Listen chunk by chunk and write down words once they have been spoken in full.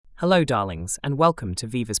Hello, darlings, and welcome to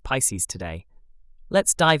Viva's Pisces today.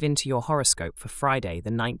 Let's dive into your horoscope for Friday,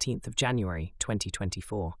 the 19th of January,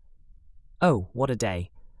 2024. Oh, what a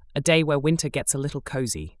day! A day where winter gets a little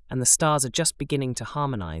cozy and the stars are just beginning to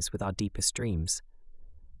harmonize with our deepest dreams.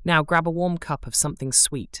 Now grab a warm cup of something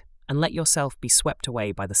sweet and let yourself be swept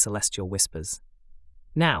away by the celestial whispers.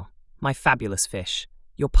 Now, my fabulous fish,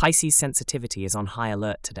 your Pisces sensitivity is on high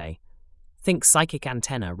alert today. Think psychic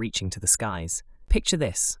antenna reaching to the skies. Picture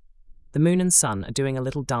this. The moon and sun are doing a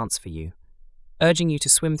little dance for you, urging you to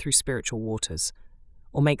swim through spiritual waters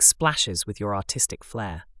or make splashes with your artistic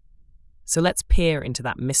flair. So let's peer into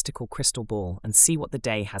that mystical crystal ball and see what the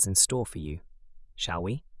day has in store for you, shall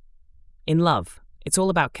we? In love, it's all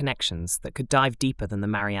about connections that could dive deeper than the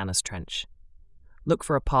Marianas Trench. Look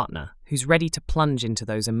for a partner who's ready to plunge into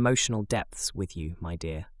those emotional depths with you, my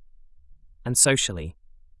dear. And socially,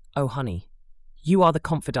 oh honey, you are the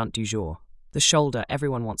confidant du jour, the shoulder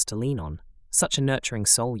everyone wants to lean on. Such a nurturing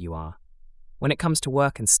soul you are. When it comes to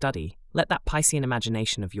work and study, let that Piscean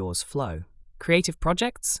imagination of yours flow. Creative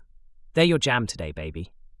projects? They're your jam today,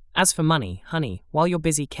 baby. As for money, honey, while you're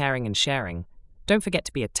busy caring and sharing, don't forget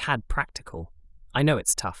to be a tad practical. I know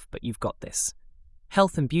it's tough, but you've got this.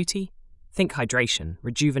 Health and beauty? Think hydration,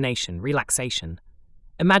 rejuvenation, relaxation.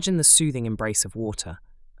 Imagine the soothing embrace of water,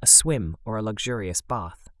 a swim or a luxurious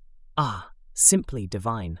bath. Ah, simply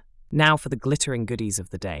divine. Now for the glittering goodies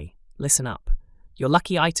of the day. Listen up. Your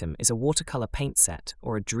lucky item is a watercolor paint set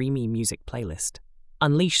or a dreamy music playlist.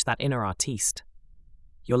 Unleash that inner artiste.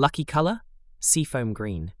 Your lucky color? Seafoam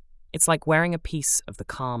green. It's like wearing a piece of the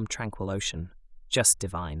calm, tranquil ocean. Just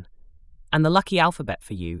divine. And the lucky alphabet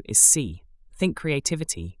for you is C. Think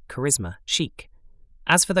creativity, charisma, chic.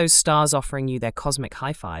 As for those stars offering you their cosmic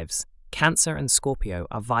high fives, Cancer and Scorpio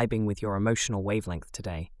are vibing with your emotional wavelength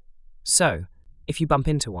today. So, if you bump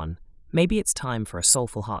into one, maybe it's time for a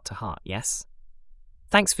soulful heart-to-heart, yes?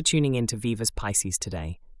 Thanks for tuning in to Viva's Pisces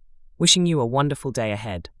today. Wishing you a wonderful day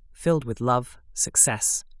ahead, filled with love,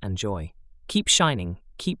 success, and joy. Keep shining,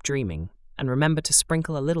 keep dreaming, and remember to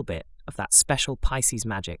sprinkle a little bit of that special Pisces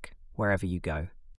magic wherever you go.